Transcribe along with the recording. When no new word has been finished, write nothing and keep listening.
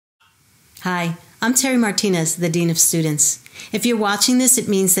Hi, I'm Terry Martinez, the Dean of Students. If you're watching this, it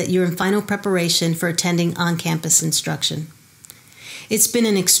means that you're in final preparation for attending on-campus instruction. It's been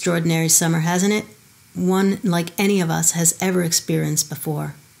an extraordinary summer, hasn't it? One like any of us has ever experienced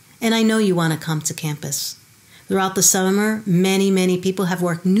before. And I know you want to come to campus. Throughout the summer, many people have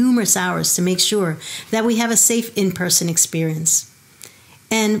worked numerous hours to make sure that we have a safe in-person experience.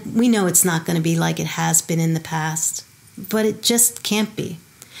 And we know it's not going to be like it has been in the past, but it just can't be.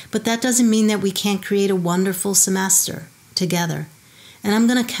 But that doesn't mean that we can't create a wonderful semester together. And I'm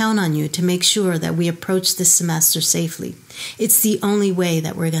going to count on you to make sure that we approach this semester safely. It's the only way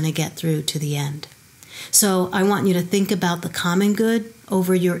that we're going to get through to the end. So I want you to think about the common good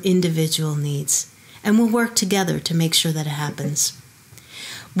over your individual needs. And we'll work together to make sure that it happens.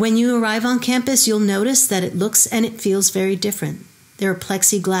 When you arrive on campus, you'll notice that it looks and it feels very different. There are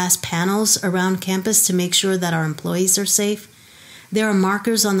plexiglass panels around campus to make sure that our employees are safe. There are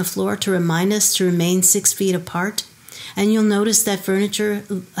markers on the floor to remind us to remain 6 feet apart. And you'll notice that furniture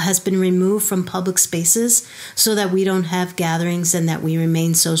has been removed from public spaces so that we don't have gatherings and that we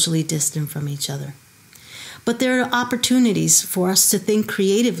remain socially distant from each other. But there are opportunities for us to think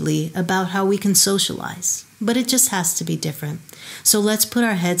creatively about how we can socialize. But it just has to be different. So let's put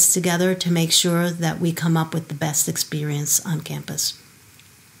our heads together to make sure that we come up with the best experience on campus.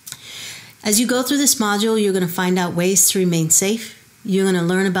 As you go through this module, you're going to find out ways to remain safe. You're going to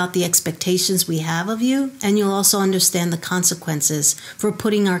learn about the expectations we have of you, and you'll also understand the consequences for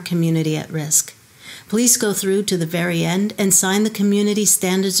putting our community at risk. Please go through to the very end and sign the Community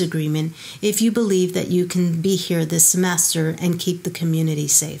Standards Agreement if you believe that you can be here this semester and keep the community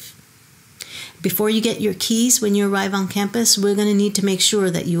safe. Before you get your keys when you arrive on campus, we're going to need to make sure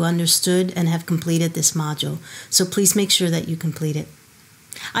that you understood and have completed this module. So please make sure that you complete it.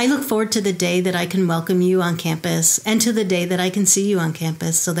 I look forward to the day that I can welcome you on campus and to the day that I can see you on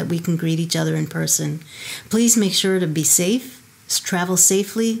campus so that we can greet each other in person. Please make sure to be safe, travel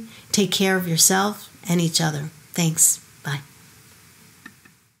safely, take care of yourself and each other. Thanks. Bye.